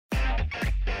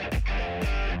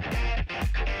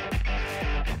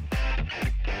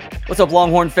What's up,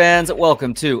 Longhorn fans?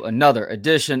 Welcome to another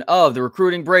edition of the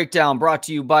Recruiting Breakdown, brought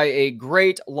to you by a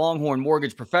great Longhorn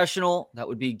mortgage professional. That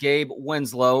would be Gabe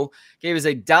Winslow. Gabe is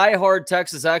a diehard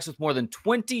Texas ex with more than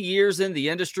 20 years in the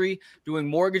industry, doing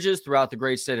mortgages throughout the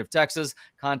great state of Texas.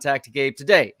 Contact Gabe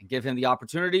today and give him the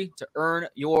opportunity to earn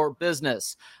your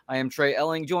business. I am Trey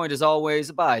Elling, joined as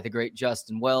always by the great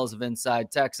Justin Wells of Inside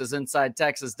Texas,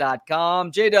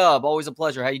 InsideTexas.com. J-Dub, always a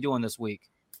pleasure. How you doing this week?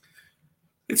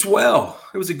 It's well.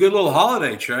 It was a good little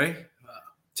holiday, Trey.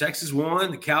 Texas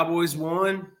won. The Cowboys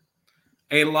won.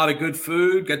 Ate a lot of good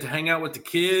food. Got to hang out with the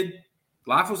kid.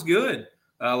 Life was good.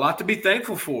 A lot to be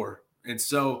thankful for. And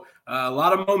so a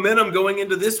lot of momentum going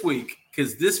into this week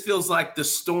because this feels like the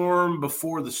storm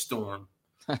before the storm.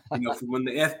 From when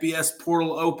the FBS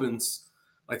portal opens,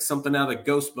 like something out of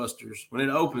Ghostbusters. When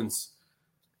it opens,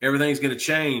 everything's going to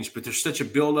change. But there's such a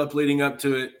buildup leading up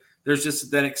to it. There's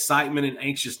just that excitement and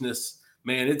anxiousness.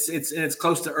 Man, it's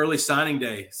close to early signing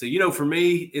day. So, for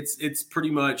me, it's pretty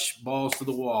much balls to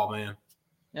the wall, man.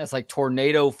 Yeah, it's like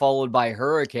tornado followed by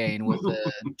hurricane with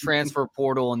the transfer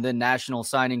portal and then National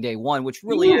Signing Day 1, which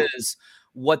really is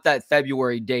what that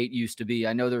February date used to be.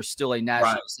 I know there's still a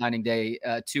National Signing Day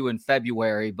 2 in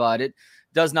February, but it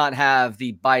does not have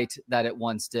the bite that it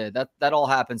once did. That all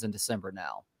happens in December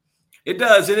now. It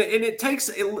does, and it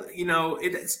takes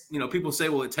people say,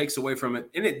 well, it takes away from it,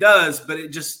 and it does, but it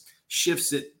just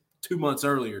shifts it 2 months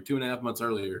earlier, 2.5 months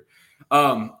earlier.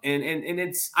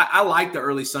 I like the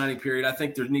early signing period. I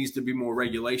think there needs to be more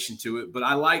regulation to it, but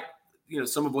I like,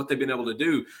 some of what they've been able to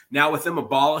do. Now with them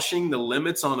abolishing the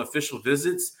limits on official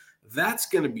visits, that's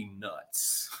going to be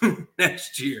nuts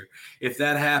next year. If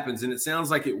that happens, and it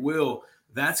sounds like it will,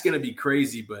 that's going to be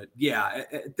crazy. But yeah,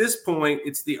 at this point,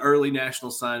 it's the early National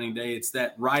Signing Day. It's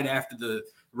that right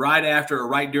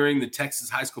during the Texas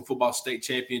High School Football State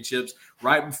Championships,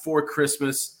 right before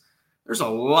Christmas. There's a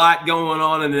lot going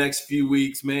on in the next few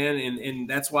weeks, man. And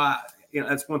that's why,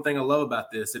 that's one thing I love about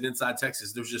this at Inside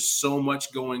Texas. There's just so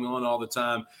much going on all the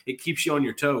time. It keeps you on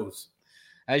your toes.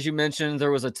 As you mentioned,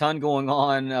 there was a ton going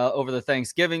on over the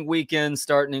Thanksgiving weekend,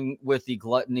 starting with the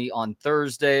gluttony on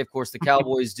Thursday. Of course, the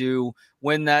Cowboys do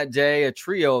win that day, a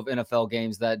trio of NFL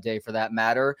games that day for that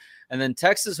matter. And then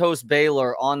Texas hosts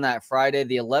Baylor on that Friday,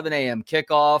 the 11 a.m.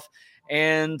 kickoff.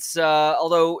 And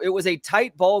although it was a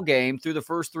tight ball game through the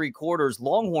first three quarters,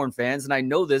 Longhorn fans, and I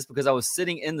know this because I was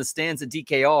sitting in the stands at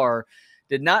DKR,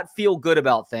 did not feel good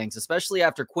about things, especially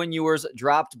after Quinn Ewers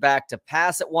dropped back to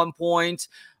pass at one point,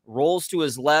 rolls to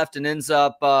his left and ends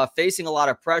up facing a lot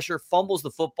of pressure, fumbles the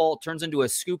football, turns into a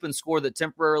scoop and score that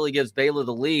temporarily gives Baylor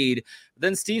the lead.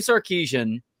 Then Steve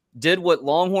Sarkisian did what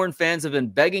Longhorn fans have been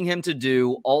begging him to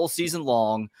do all season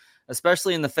long,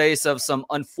 especially in the face of some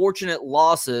unfortunate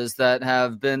losses that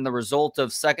have been the result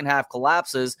of second half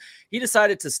collapses. He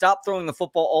decided to stop throwing the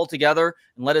football altogether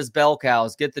and let his bell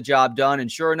cows get the job done.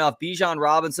 And sure enough, Bijan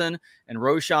Robinson and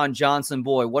Roschon Johnson,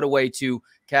 boy, what a way to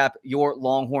cap your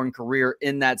Longhorn career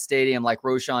in that stadium like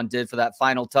Roschon did for that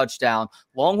final touchdown.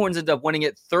 Longhorns end up winning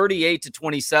it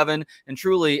 38-27, and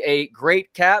truly a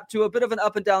great cap to a bit of an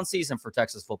up and down season for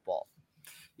Texas football.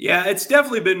 Yeah, it's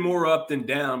definitely been more up than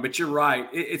down, but you're right.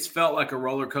 It's felt like a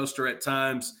roller coaster at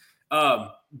times.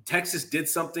 Texas did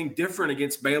something different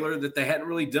against Baylor that they hadn't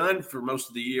really done for most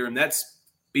of the year, and that's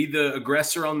be the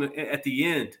aggressor at the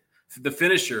end, the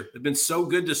finisher. They've been so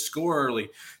good to score early,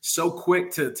 so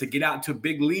quick to get out to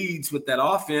big leads with that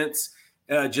offense,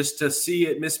 just to see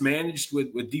it mismanaged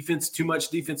with defense, too much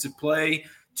defensive play,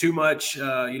 too much,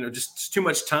 just too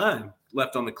much time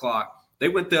left on the clock. They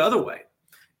went the other way.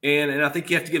 And I think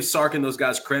you have to give Sark and those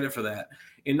guys credit for that.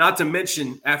 And not to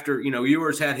mention after,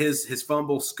 Ewers had his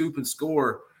fumble, scoop, and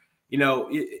score,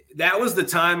 that was the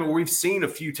time where we've seen a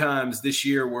few times this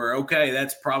year where, okay,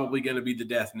 that's probably going to be the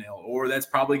death knell, or that's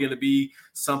probably going to be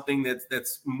something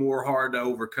that's more hard to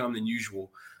overcome than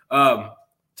usual.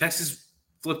 Texas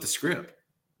flipped the script.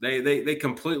 They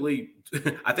completely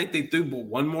 – I think they threw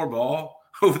one more ball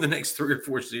over the next 3 or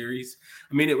 4 series.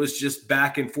 I mean, it was just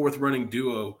back and forth running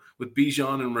duo with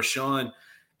Bijan and Roschon.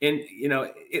 And,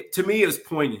 to me, it was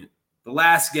poignant. The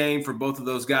last game for both of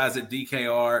those guys at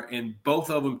DKR, and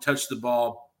both of them touched the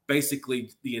ball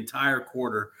basically the entire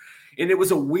quarter. And it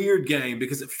was a weird game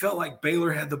because it felt like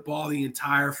Baylor had the ball the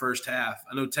entire first half.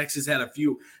 I know Texas had a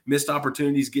few missed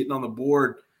opportunities getting on the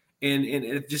board, and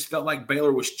it just felt like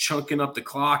Baylor was chunking up the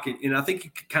clock. And I think you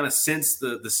could kind of sense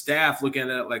the staff looking at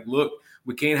it like, look,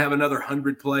 we can't have another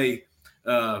 100-play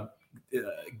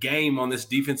game on this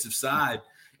defensive side.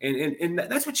 And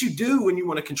that's what you do when you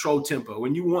want to control tempo,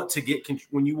 when you want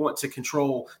to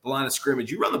control the line of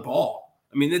scrimmage. You run the ball.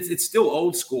 I mean, it's still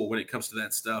old school when it comes to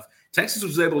that stuff. Texas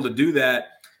was able to do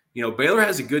that, Baylor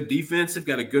has a good defense. They've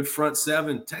got a good front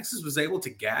seven. Texas was able to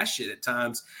gash it at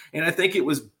times. And I think it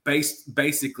was based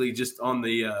basically just on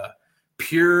the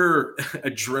pure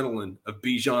adrenaline of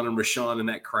Bijan and Rashawn in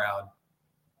that crowd.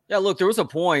 Yeah, look, there was a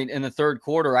point in the third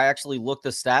quarter. I actually looked the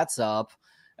stats up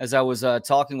as I was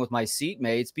talking with my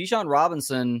seatmates. Bijan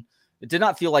Robinson, it did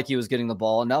not feel like he was getting the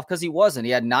ball enough because he wasn't.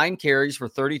 He had 9 carries for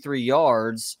 33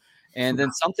 yards. And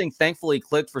then something thankfully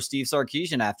clicked for Steve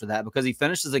Sarkisian after that, because he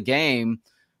finishes a game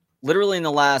literally in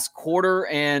the last quarter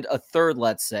and a third,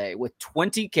 let's say, with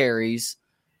 20 carries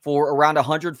for around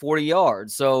 140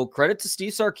 yards. So credit to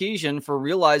Steve Sarkisian for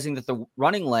realizing that the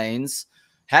running lanes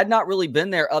had not really been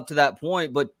there up to that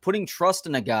point, but putting trust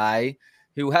in a guy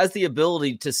who has the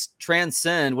ability to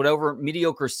transcend whatever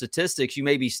mediocre statistics you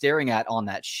may be staring at on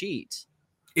that sheet.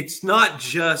 It's not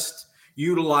just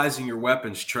utilizing your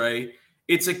weapons, Trey.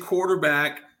 It's a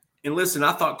quarterback. And listen,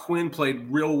 I thought Quinn played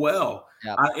real well.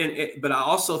 Yeah. But I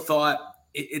also thought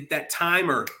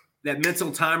that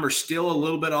mental timer still a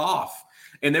little bit off.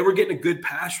 And they were getting a good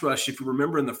pass rush, if you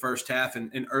remember, in the first half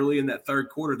and early in that third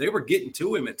quarter. They were getting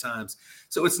to him at times.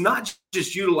 So it's not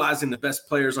just utilizing the best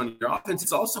players on your offense.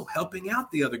 It's also helping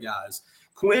out the other guys.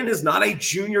 Quinn is not a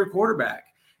junior quarterback.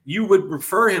 You would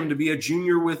prefer him to be a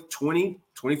junior with 20,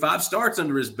 25 starts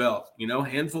under his belt,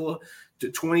 handful of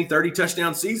 20, 30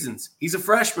 touchdown seasons. He's a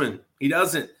freshman. He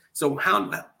doesn't. So how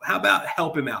about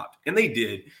help him out? And they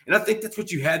did. And I think that's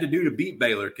what you had to do to beat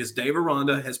Baylor, because Dave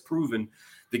Aranda has proven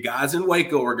the guys in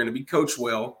Waco are going to be coached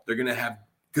well. They're going to have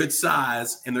good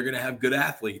size, and they're going to have good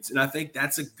athletes. And I think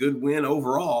that's a good win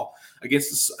overall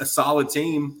against a solid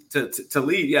team to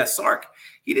lead. Yeah, Sark,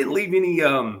 he didn't leave any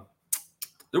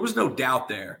there was no doubt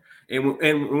there. And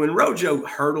when Rojo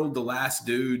hurdled the last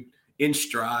dude in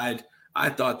stride, I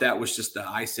thought that was just the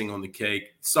icing on the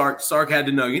cake. Sark had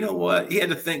to know, you know what? He had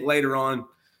to think later on,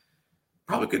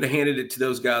 probably could have handed it to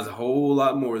those guys a whole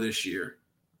lot more this year.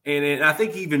 And I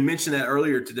think he even mentioned that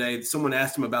earlier today. Someone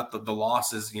asked him about the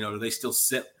losses, do they still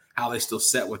sit, how they still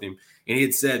set with him. And he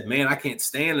had said, man, I can't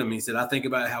stand him. He said, I think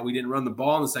about how we didn't run the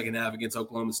ball in the second half against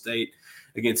Oklahoma State,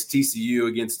 against TCU,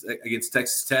 against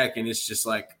Texas Tech. And it's just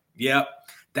like, yep,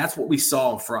 that's what we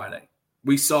saw on Friday.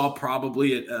 We saw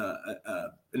probably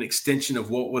an extension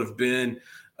of what would have been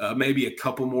maybe a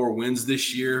couple more wins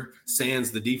this year,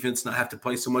 sans the defense not have to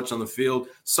play so much on the field.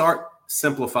 Sark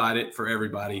simplified it for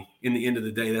everybody. In the end of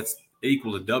the day, that's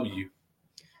equal to W.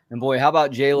 And boy, how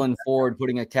about Jaylan Ford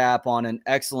putting a cap on an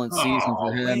excellent season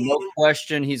for him? Man. No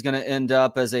question he's going to end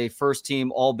up as a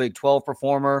first-team All-Big 12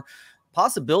 performer.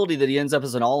 Possibility that he ends up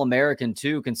as an All-American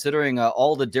too, considering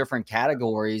all the different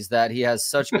categories that he has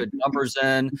such good numbers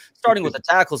in, starting with the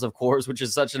tackles, of course, which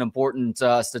is such an important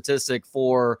statistic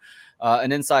for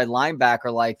an inside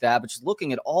linebacker like that. But just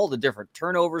looking at all the different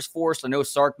turnovers forced. I know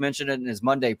Sark mentioned it in his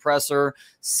Monday presser.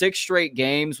 6 straight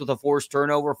games with a forced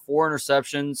turnover, 4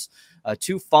 interceptions,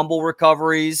 2 fumble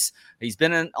recoveries. He's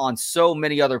been on so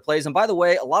many other plays. And by the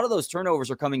way, a lot of those turnovers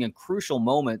are coming in crucial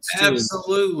moments too.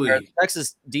 Absolutely. The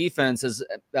Texas defense is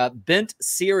bent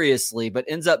seriously, but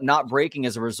ends up not breaking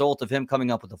as a result of him coming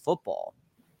up with the football.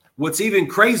 What's even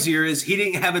crazier is he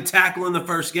didn't have a tackle in the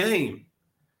first game.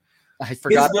 I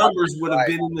forgot. His numbers would have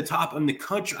been in the top in the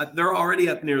country. They're already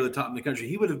up near the top in the country.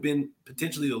 He would have been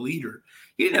potentially the leader.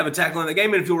 He didn't have a tackle in the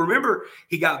game. And if you'll remember,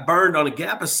 he got burned on a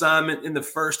gap assignment in the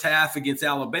first half against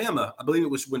Alabama. I believe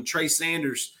it was when Trey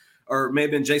Sanders, or it may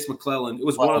have been Jace McClellan. It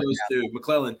was one of those two.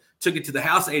 McClellan took it to the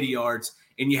house 80 yards.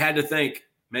 And you had to think,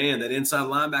 man, that inside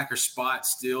linebacker spot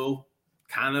still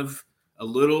kind of a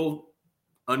little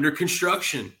under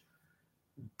construction.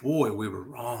 Boy, we were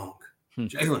wrong.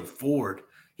 Jaylan Ford.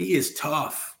 He is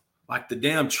tough, like the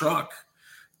damn truck.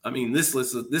 I mean, this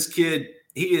kid,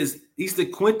 he's the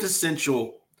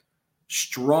quintessential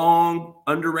strong,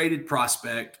 underrated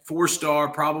prospect, 4-star,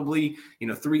 probably,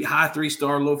 high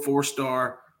 3-star, low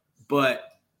 4-star, but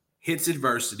hits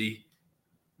adversity,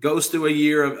 goes through a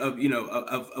year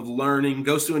of learning,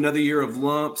 goes through another year of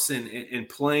lumps and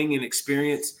playing and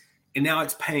experience, and now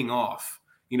it's paying off.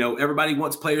 Everybody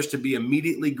wants players to be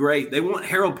immediately great. They want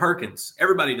Harold Perkins.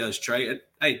 Everybody does, Trey.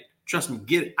 Hey, trust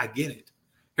me, I get it.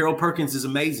 Harold Perkins is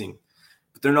amazing,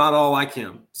 but they're not all like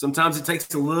him. Sometimes it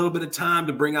takes a little bit of time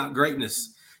to bring out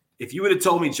greatness. If you would have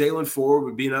told me Jaylan Ford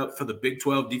would be up for the Big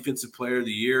 12 Defensive Player of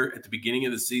the Year at the beginning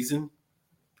of the season,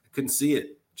 I couldn't see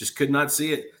it. Just could not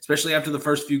see it, especially after the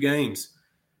first few games.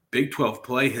 Big 12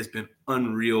 play has been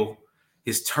unreal.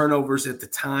 His turnovers at the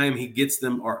time he gets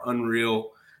them are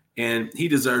unreal. And he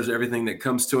deserves everything that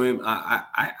comes to him.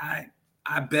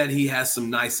 I bet he has some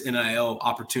nice NIL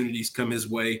opportunities come his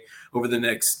way over the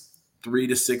next 3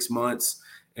 to 6 months.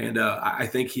 And I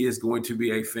think he is going to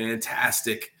be a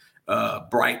fantastic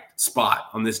bright spot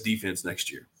on this defense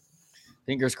next year.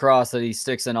 Fingers crossed that he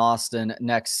sticks in Austin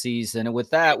next season. And with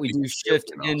that, we do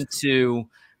shift into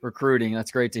recruiting.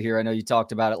 That's great to hear. I know you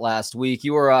talked about it last week.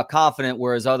 You were confident,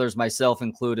 whereas others, myself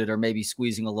included, are maybe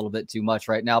squeezing a little bit too much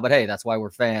right now. But hey, that's why we're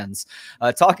fans.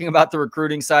 Talking about the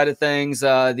recruiting side of things,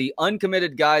 the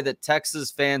uncommitted guy that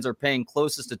Texas fans are paying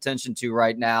closest attention to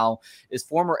right now is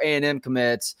former A&M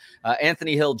commit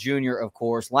Anthony Hill Jr., of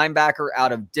course, linebacker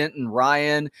out of Denton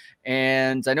Ryan.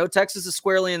 And I know Texas is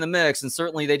squarely in the mix, and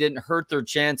certainly they didn't hurt their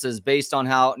chances based on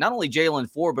how not only Jaylan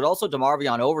Ford, but also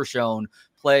DeMarvion Overshown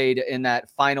played in that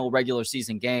final regular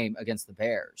season game against the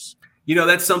Bears. You know,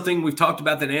 that's something we've talked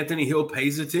about that Anthony Hill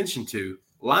pays attention to.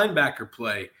 Linebacker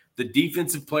play, the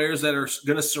defensive players that are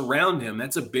going to surround him.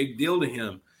 That's a big deal to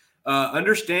him.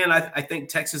 Understand, I think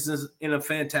Texas is in a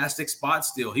fantastic spot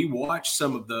still. He watched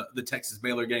some of the Texas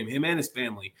Baylor game, him and his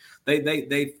family.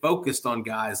 They focused on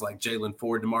guys like Jaylan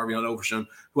Ford, DeMarvion Overshown,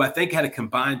 who I think had a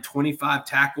combined 25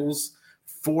 tackles,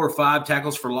 4 or 5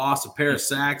 tackles for loss, a pair of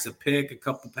sacks, a pick, a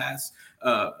couple pass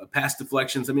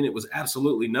deflections. I mean, it was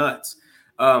absolutely nuts.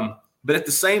 But at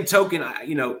the same token,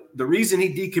 the reason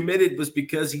he decommitted was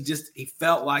because he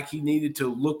felt like he needed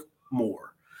to look more.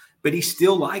 But he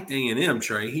still liked A&M,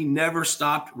 Trey. He never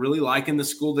stopped really liking the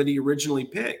school that he originally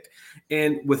picked.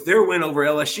 And with their win over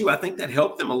LSU, I think that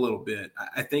helped them a little bit.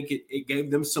 I think it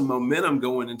gave them some momentum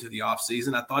going into the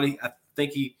offseason. I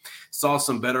think he saw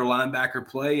some better linebacker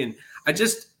play. And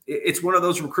it's one of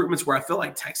those recruitments where I feel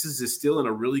like Texas is still in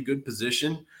a really good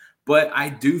position. But I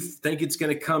do think it's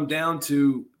going to come down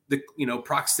to the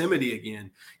proximity again.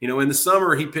 In the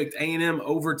summer, he picked A&M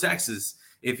over Texas.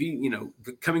 If he,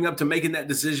 coming up to making that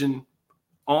decision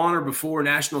on or before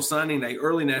National Signing Day,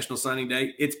 early National Signing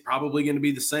Day, it's probably going to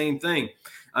be the same thing.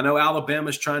 I know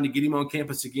Alabama's trying to get him on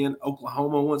campus again.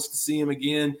 Oklahoma wants to see him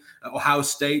again. Ohio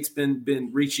State's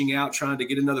been reaching out, trying to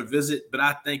get another visit. But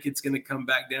I think it's going to come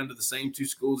back down to the same 2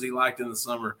 schools he liked in the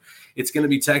summer. It's going to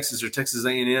be Texas or Texas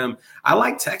A&M. I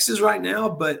like Texas right now,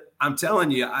 but I'm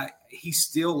telling you, he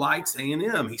still likes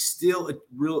A&M. He's still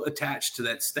real attached to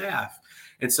that staff.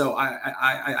 And so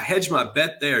I hedge my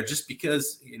bet there just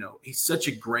because, he's such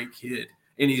a great kid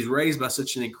and he's raised by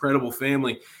such an incredible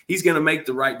family. He's going to make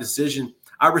the right decision.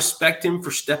 I respect him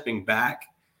for stepping back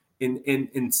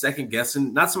in second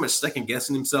guessing, not so much second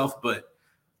guessing himself, but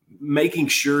making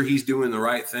sure he's doing the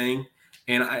right thing.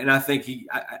 And I think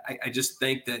I just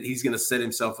think that he's going to set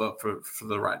himself up for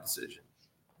the right decision.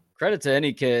 Credit to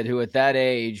any kid who at that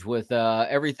age with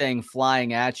everything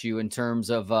flying at you in terms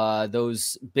of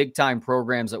those big time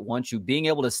programs that want you, being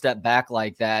able to step back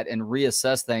like that and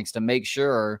reassess things to make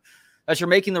sure that you're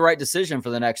making the right decision for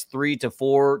the next 3 to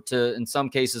 4 to, in some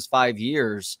cases, 5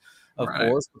 years, of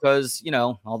course, because,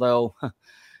 although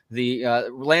the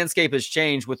landscape has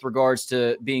changed with regards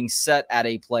to being set at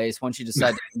a place once you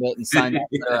decide to commit and sign that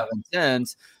letter of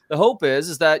intent. The hope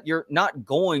is that you're not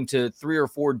going to 3 or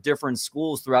 4 different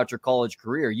schools throughout your college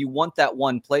career. You want that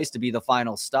one place to be the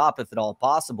final stop, if at all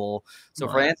possible. So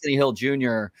for Anthony Hill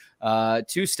Jr.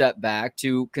 To step back,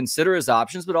 to consider his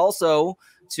options, but also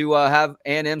to have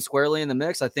A&M squarely in the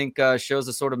mix, I think shows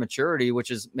a sort of maturity,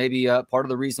 which is maybe part of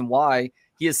the reason why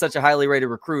he is such a highly rated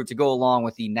recruit, to go along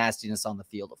with the nastiness on the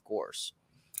field, of course.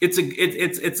 It's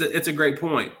a great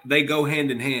point. They go hand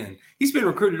in hand. He's been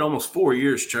recruited almost 4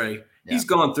 years, Trey. Yeah. He's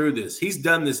gone through this. He's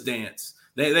done this dance.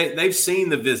 They've seen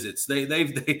the visits. They've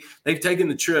taken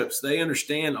the trips. They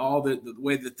understand all the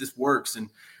way that this works.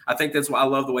 And I think that's why I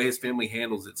love the way his family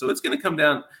handles it. So it's going to come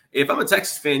down. If I'm a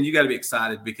Texas fan, you got to be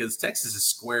excited because Texas is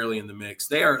squarely in the mix.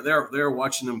 They're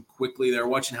watching them quickly. They're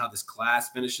watching how this class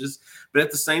finishes. But at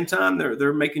the same time,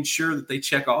 they're making sure that they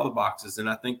check all the boxes. And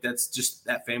I think that's just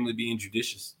that family being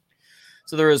judicious.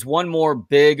 So there is one more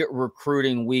big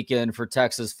recruiting weekend for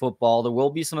Texas football. There will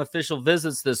be some official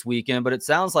visits this weekend, but it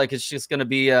sounds like it's just going to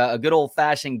be a good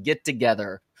old-fashioned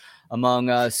get-together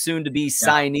among soon-to-be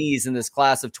signees in this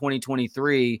class of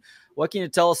 2023. What can you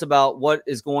tell us about what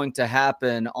is going to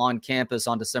happen on campus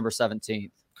on December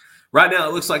 17th? Right now,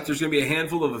 it looks like there's going to be a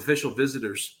handful of official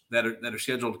visitors that are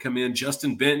scheduled to come in.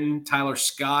 Justin Benton, Tyler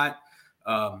Scott,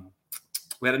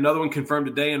 we had another one confirmed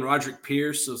today in Roderick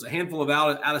Pierce. So it's a handful of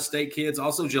out-of-state kids.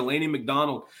 Also, Jelani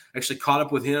McDonald, actually caught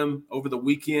up with him over the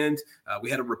weekend.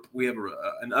 We have an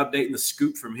update in the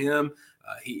scoop from him.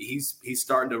 He's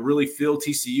starting to really feel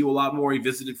TCU a lot more. He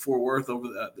visited Fort Worth over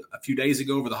a few days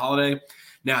ago over the holiday.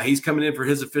 Now he's coming in for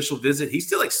his official visit. He's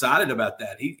still excited about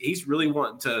that. He's really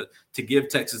wanting to give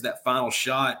Texas that final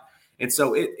shot. And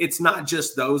so it's not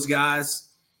just those guys,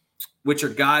 which are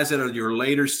guys that are your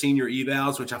later senior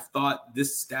evals, which I've thought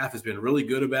this staff has been really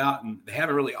good about, and they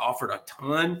haven't really offered a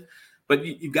ton. But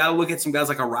you've got to look at some guys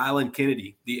like a Ryland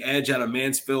Kennedy, the edge out of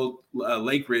Mansfield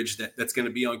Lake Ridge that's going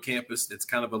to be on campus. That's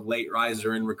kind of a late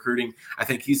riser in recruiting. I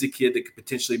think he's a kid that could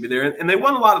potentially be there. And they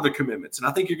won a lot of the commitments, and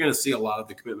I think you're going to see a lot of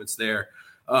the commitments there.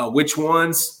 Which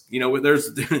ones,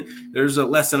 there's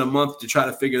less than a month to try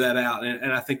to figure that out.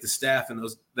 And I think the staff and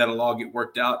that'll all get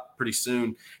worked out pretty soon.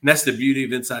 And that's the beauty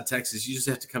of Inside Texas. You just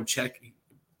have to come check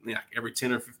every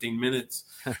 10 or 15 minutes.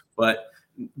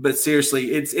 But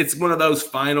seriously, it's one of those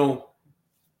final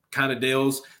kind of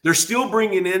deals. They're still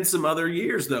bringing in some other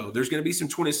years, though. There's going to be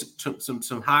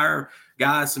some higher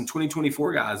guys, some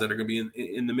 2024 guys that are going to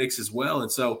be in the mix as well. And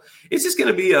so it's just going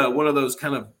to be one of those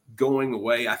kind of going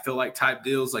away, I feel like, type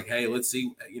deals. Like, hey, let's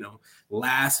see,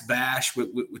 last bash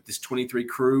with this 23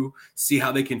 crew, see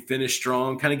how they can finish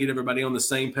strong, kind of get everybody on the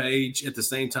same page at the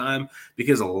same time,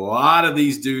 because a lot of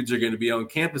these dudes are going to be on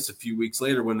campus a few weeks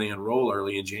later when they enroll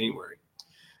early in January.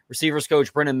 Receivers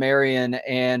coach Brennan Marion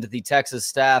and the Texas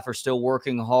staff are still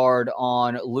working hard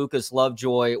on Lucas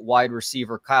Lovejoy, wide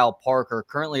receiver Kyle Parker,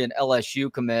 currently an LSU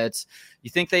commit. You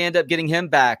think they end up getting him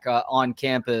back on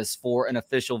campus for an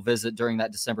official visit during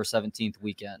that December 17th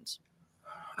weekend?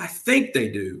 I think they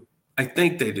do. I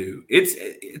think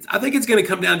it's going to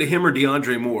come down to him or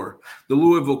DeAndre Moore, the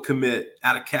Louisville commit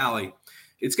out of Cali.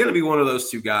 It's going to be one of those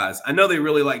two guys. I know they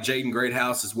really like Jaden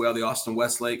Greathouse as well, the Austin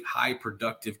Westlake, high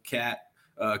productive cat.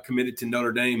 Committed to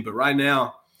Notre Dame, but right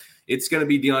now it's going to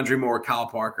be DeAndre Moore, Kyle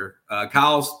Parker.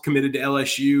 Kyle's committed to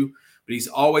LSU, but he's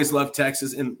always loved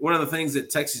Texas. And one of the things that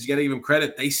Texas, you got to give him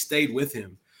credit, they stayed with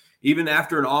him. Even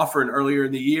after an offer and earlier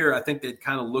in the year, I think they'd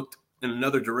kind of looked in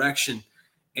another direction,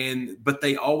 but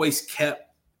they always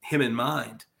kept him in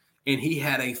mind. And he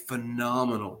had a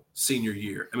phenomenal senior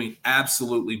year. I mean,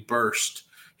 absolutely burst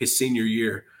his senior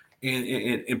year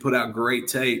and put out great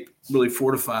tape, really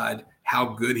fortified how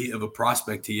good of a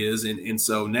prospect he is. And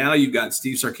so now you've got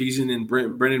Steve Sarkisian and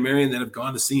Brennan Marion that have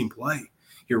gone to see him play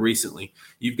here recently.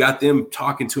 You've got them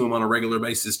talking to him on a regular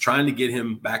basis, trying to get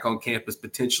him back on campus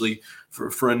potentially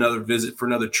for another visit, for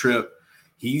another trip.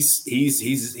 He's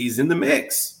in the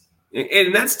mix.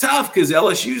 And that's tough because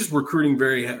LSU's recruiting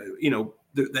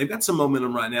they've got some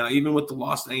momentum right now. Even with the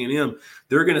loss to A&M,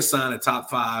 they're going to sign a top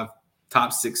 5,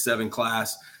 top 6, 7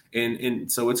 class. And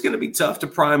so it's going to be tough to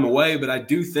pry him away, but I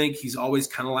do think he's always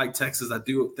kind of like Texas. I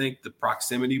do think the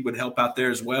proximity would help out there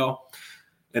as well.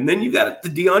 And then you got the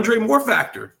DeAndre Moore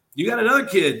factor. You got another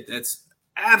kid that's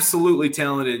absolutely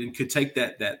talented and could take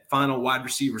that final wide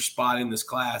receiver spot in this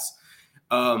class.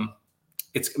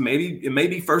 It may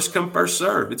be first come, first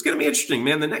serve. It's going to be interesting,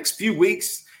 man. The next few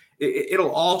weeks,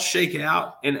 it'll all shake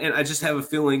out, and I just have a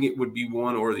feeling it would be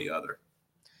one or the other.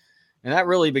 And that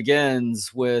really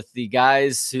begins with the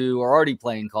guys who are already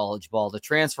playing college ball. The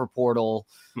transfer portal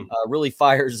really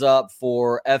fires up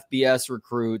for FBS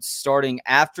recruits starting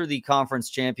after the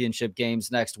conference championship games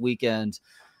next weekend.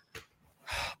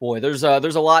 Boy, there's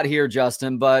a lot here,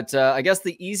 Justin, but I guess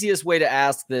the easiest way to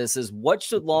ask this is, what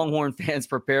should Longhorn fans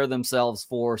prepare themselves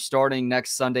for starting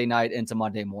next Sunday night into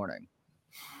Monday morning?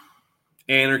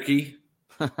 Anarchy.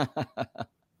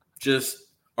 Just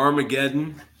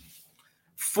Armageddon.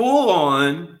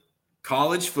 Full-on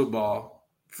college football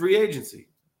free agency.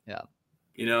 Yeah.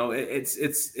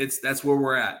 It's that's where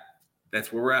we're at.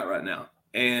 That's where we're at right now.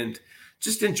 And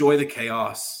just enjoy the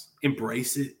chaos.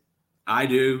 Embrace it. I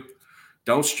do.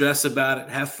 Don't stress about it.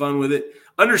 Have fun with it.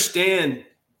 Understand,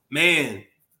 man,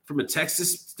 from a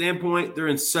Texas standpoint, they're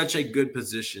in such a good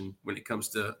position when it comes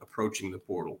to approaching the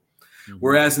portal. Mm-hmm.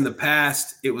 Whereas in the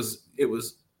past, it was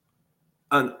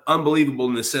an unbelievable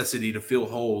necessity to fill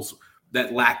holes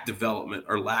that lacked development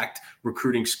or lacked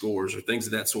recruiting scores or things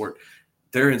of that sort.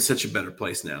 They're in such a better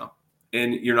place now.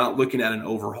 And you're not looking at an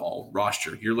overhaul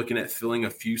roster. You're looking at filling a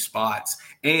few spots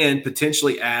and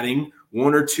potentially adding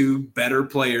one or two better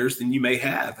players than you may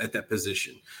have at that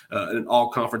position. An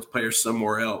all-conference player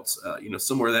somewhere else,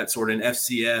 somewhere of that sort, an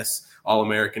FCS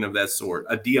All-American of that sort,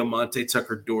 a Diamante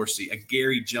Tucker-Dorsey, a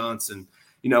Gary Johnson.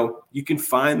 You can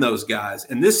find those guys.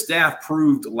 And this staff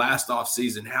proved last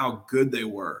offseason how good they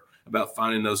were about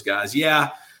finding those guys.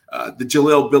 Yeah, the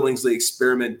Jaleel Billingsley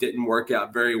experiment didn't work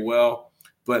out very well,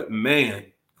 but man,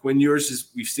 Quinn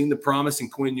Ewers we've seen the promise in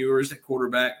Quinn Ewers at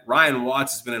quarterback. Ryan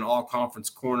Watts has been an all-conference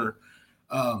corner.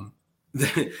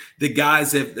 The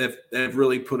guys have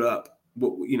really put up,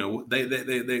 they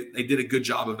did a good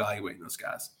job evaluating those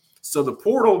guys. So the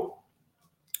portal,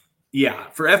 yeah,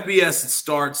 for FBS, it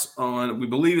starts on, we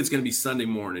believe it's going to be Sunday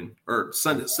morning or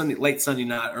Sunday, late Sunday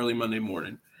night, early Monday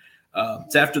morning.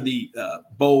 It's after the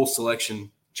bowl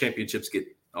selection championships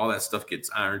all that stuff gets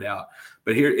ironed out.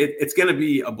 But here it's going to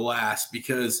be a blast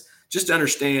because just to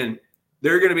understand,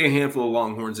 there are going to be a handful of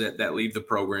Longhorns that leave the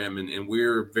program, and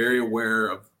we're very aware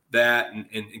of that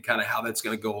and kind of how that's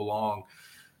going to go along.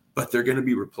 But they're going to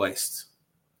be replaced.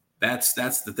 That's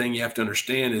the thing you have to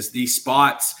understand is these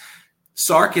spots.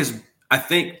 Sark I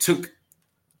think, took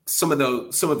some of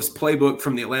his playbook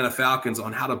from the Atlanta Falcons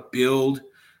on how to build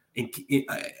and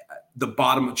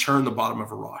churn the bottom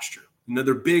of a roster.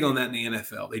 They're big on that in the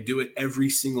NFL. They do it every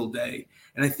single day.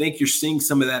 And I think you're seeing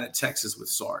some of that at Texas with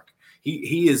Sark.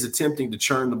 He is attempting to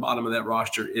churn the bottom of that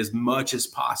roster as much as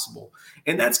possible.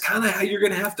 And that's kind of how you're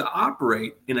going to have to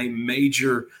operate in a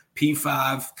major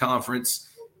P5 conference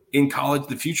in college,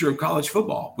 the future of college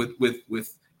football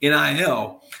with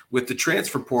NIL, with the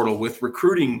transfer portal, with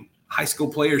recruiting high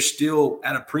school players still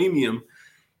at a premium.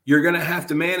 You're going to have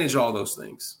to manage all those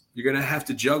things. You're going to have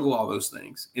to juggle all those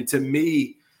things. And to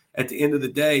me, at the end of the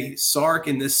day, Sark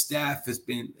and this staff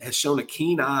has shown a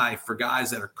keen eye for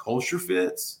guys that are culture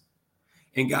fits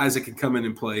and guys that can come in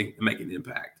and play and make an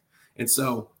impact. And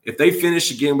so if they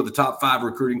finish again with the top 5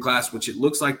 recruiting class, which it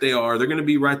looks like they are, they're going to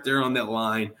be right there on that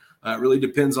line. It really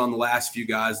depends on the last few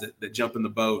guys that jump in the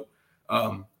boat.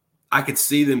 I could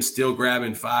see them still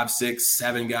grabbing 5, 6,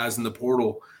 7 guys in the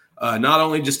portal, not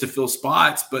only just to fill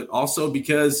spots, but also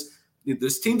because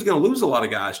this team's going to lose a lot of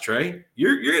guys, Trey.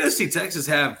 You're going to see Texas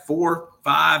have 4,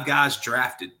 5 guys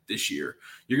drafted this year.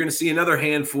 You're going to see another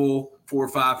handful, 4 or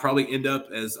 5, probably end up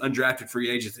as undrafted free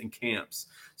agents in camps.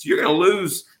 So you're going to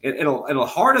lose, and a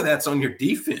heart of that's on your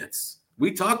defense.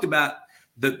 We talked about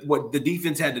what the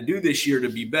defense had to do this year to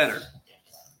be better,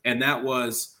 and that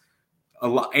was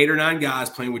 8 or 9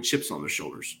 guys playing with chips on their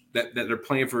shoulders that are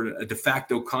playing for a de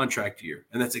facto contract year.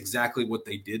 And that's exactly what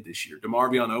they did this year.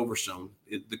 DeMarvion Overshown,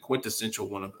 the quintessential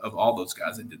one of all those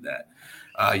guys that did that.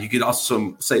 You could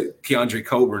also say Keandre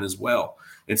Coburn as well.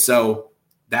 And so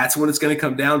that's what it's going to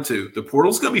come down to. The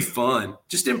portal's going to be fun.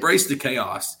 Just embrace the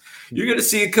chaos. You're going to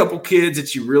see a couple kids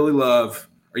that you really love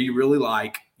or you really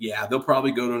like. Yeah, they'll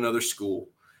probably go to another school.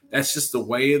 That's just the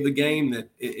way of the game that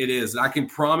it is. And I can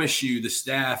promise you the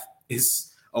staff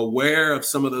is aware of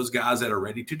some of those guys that are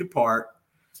ready to depart,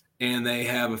 and they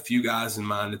have a few guys in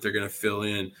mind that they're going to fill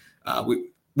in.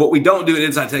 What we don't do at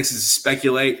Inside Texas is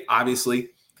speculate. Obviously,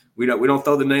 we don't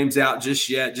throw the names out just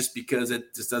yet, just because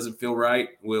it just doesn't feel right.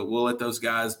 We'll let those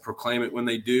guys proclaim it when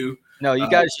they do. No, you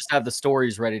guys just have the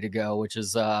stories ready to go, which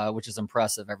is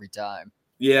impressive every time.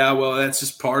 Yeah, well, that's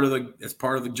just part of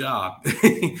the job.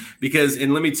 Because,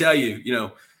 and let me tell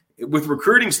you, with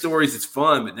recruiting stories, it's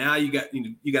fun, but now you got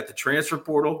the transfer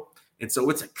portal, and so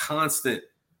it's a constant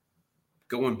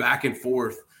going back and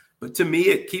forth. But to me,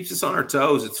 it keeps us on our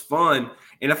toes. It's fun,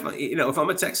 and if I'm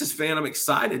a Texas fan, I'm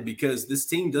excited because this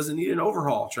team doesn't need an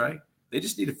overhaul, Trey. They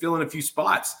just need to fill in a few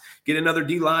spots, get another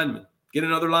D lineman, get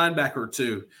another linebacker or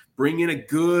two, bring in a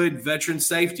good veteran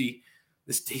safety.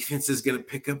 This defense is going to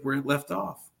pick up where it left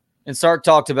off. And Sark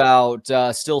talked about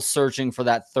still searching for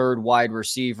that third wide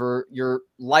receiver. You're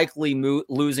likely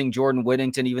losing Jordan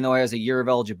Whittington, even though he has a year of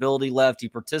eligibility left. He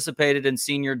participated in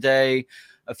senior day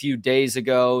a few days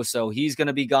ago, so he's going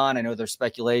to be gone. I know there's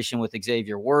speculation with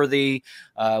Xavier Worthy.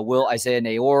 Will Isaiah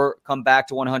Nayor come back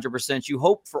to 100%? You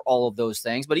hope for all of those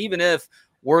things, but even if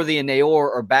Worthy and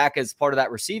Nayor are back as part of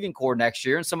that receiving core next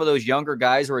year, and some of those younger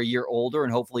guys are a year older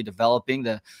and hopefully developing,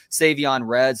 the Savion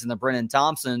Reds and the Brennan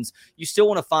Thompsons, you still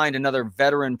want to find another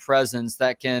veteran presence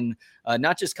that can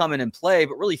not just come in and play,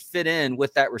 but really fit in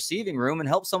with that receiving room and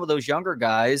help some of those younger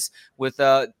guys with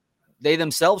they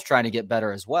themselves trying to get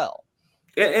better as well.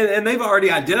 And they've already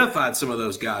identified some of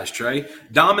those guys, Trey.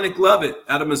 Dominic Lovett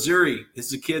out of Missouri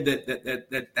is a kid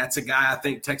that's a guy I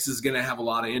think Texas is going to have a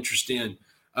lot of interest in.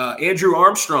 Andrew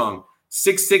Armstrong,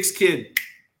 6'6" kid.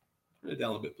 Turn it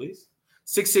down a little bit, please.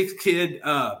 6'6" kid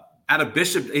out of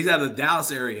Bishop. He's out of the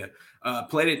Dallas area.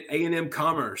 Played at A&M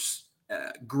Commerce.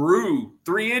 Grew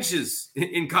 3 inches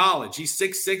in college. He's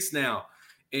 6'6" now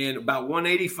and about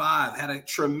 185. Had a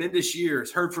tremendous year.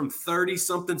 Has heard from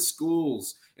 30-something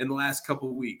schools in the last couple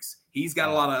of weeks. He's got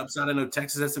a lot of upside. I know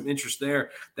Texas has some interest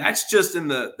there. That's just in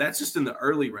the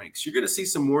early ranks. You're going to see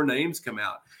some more names come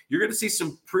out. You're going to see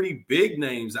some pretty big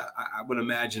names, I would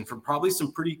imagine, from probably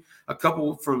a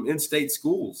couple from in-state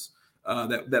schools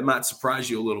that might surprise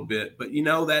you a little bit. But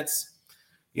that's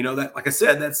like I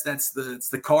said, that's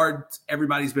the card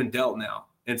everybody's been dealt now,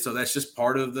 and so that's just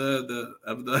part of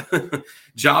the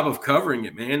job of covering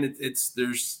it, man.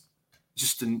 There's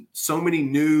just so many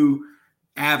new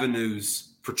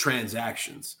avenues for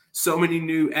transactions, so many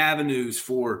new avenues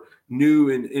for new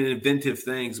and inventive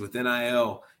things with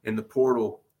NIL and the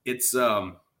portal. It's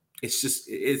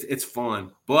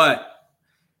fun, but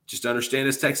just understand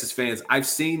as Texas fans, I've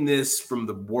seen this from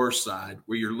the worst side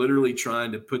where you're literally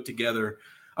trying to put together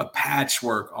a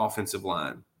patchwork offensive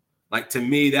line. Like, to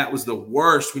me, that was the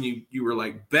worst when you were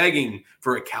like begging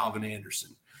for a Calvin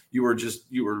Anderson. You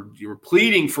were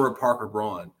pleading for a Parker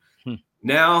Braun.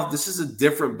 Now, this is a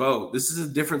different boat. This is a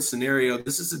different scenario.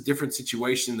 This is a different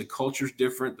situation. The culture's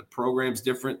different. The program's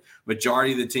different.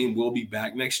 Majority of the team will be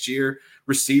back next year.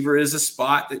 Receiver is a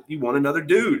spot that you want another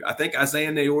dude. I think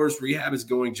Isaiah Neyor's rehab is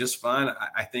going just fine.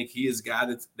 I think he is a guy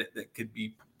that could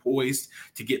be poised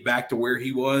to get back to where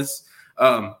he was.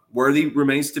 Worthy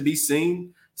remains to be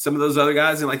seen. Some of those other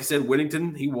guys, and like I said,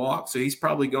 Whittington, he walked, so he's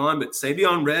probably gone. But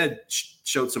Savion Red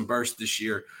showed some burst this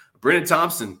year. Brennan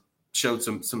Thompson showed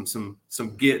some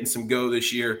get and some go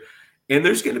this year. And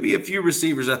there's going to be a few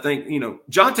receivers, I think.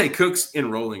 Jonte Cook's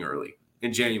enrolling early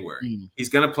in January. He's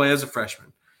going to play as a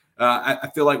freshman. I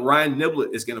feel like Ryan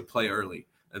Niblett is going to play early.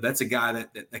 That's a guy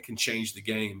that can change the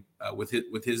game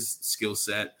with his skill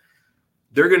set.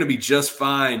 They're going to be just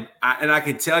fine. And I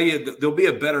can tell you that there'll be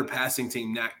a better passing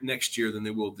team next year than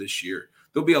they will this year.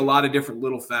 There'll be a lot of different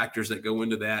little factors that go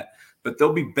into that, but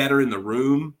they'll be better in the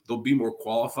room. They'll be more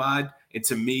qualified. And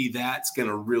to me, that's going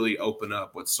to really open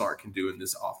up what Sark can do in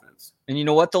this offense. And you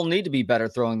know what? They'll need to be better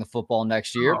throwing the football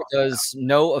next year because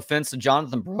no offense to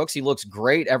Jonathan Brooks. He looks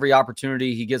great every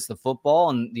opportunity he gets the football,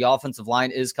 and the offensive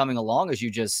line is coming along, as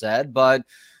you just said. But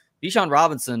Bijan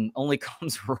Robinson only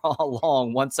comes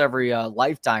along once every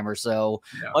lifetime or so,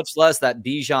 much less that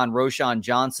Bijan Roschon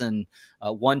Johnson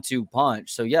 1-2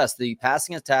 punch. So, yes, the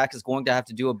passing attack is going to have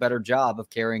to do a better job of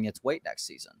carrying its weight next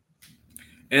season.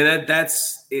 And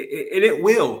that's it. It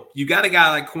will. You got a guy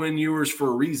like Quinn Ewers for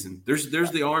a reason. There's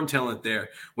the arm talent there.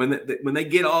 When they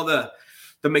get all the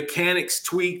mechanics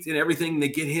tweaked and everything, they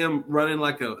get him running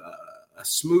like a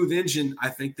smooth engine. I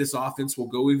think this offense will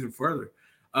go even further.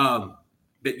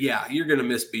 But yeah, you're going to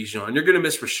miss Bijan. You're going to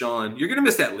miss Rashawn. You're going to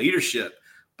miss that leadership.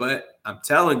 But I'm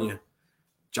telling you,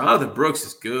 Jonathan Brooks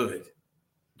is good.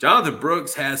 Jonathan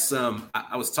Brooks has some.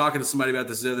 I was talking to somebody about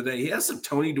this the other day. He has some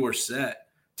Tony Dorsett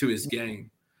to his game.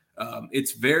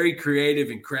 It's very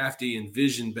creative and crafty and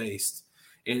vision based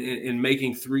in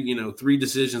making three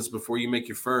decisions before you make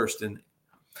your first. And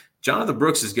Jonathan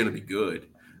Brooks is going to be good.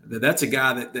 That's a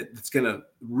guy that's going to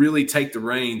really take the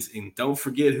reins. And don't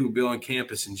forget who will be on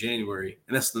campus in January.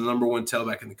 And that's the number one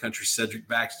tailback in the country, Cedric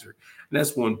Baxter. And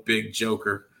that's one big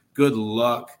joker. Good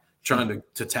luck trying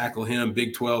to tackle him.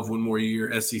 Big 12, one more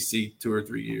year, SEC 2 or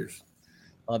 3 years.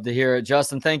 Love to hear it.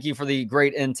 Justin, thank you for the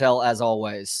great intel as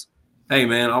always. Hey,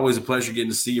 man, always a pleasure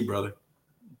getting to see you, brother.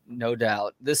 No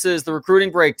doubt. This is the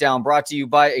Recruiting Breakdown brought to you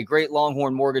by a great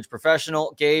Longhorn mortgage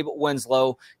professional, Gabe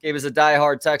Winslow. Gabe is a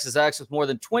diehard Texas Ex with more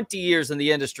than 20 years in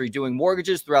the industry doing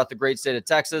mortgages throughout the great state of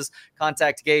Texas.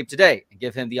 Contact Gabe today and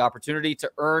give him the opportunity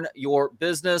to earn your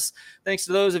business. Thanks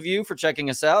to those of you for checking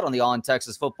us out on the On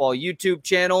Texas Football YouTube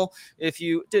channel. If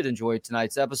you did enjoy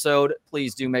tonight's episode,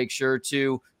 please do make sure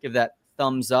to give that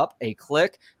thumbs up a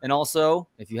click. And also,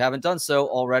 if you haven't done so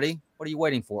already, what are you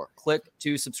waiting for? Click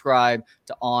to subscribe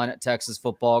to On Texas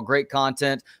Football. Great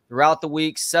content throughout the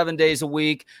week, 7 days a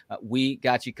week. We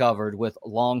got you covered with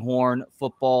Longhorn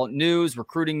football news,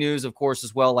 recruiting news, of course,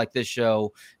 as well, like this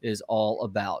show is all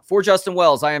about. For Justin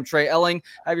Wells, I am Trey Elling.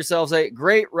 Have yourselves a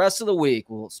great rest of the week.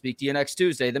 We'll speak to you next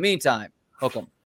Tuesday. In the meantime, hook 'em.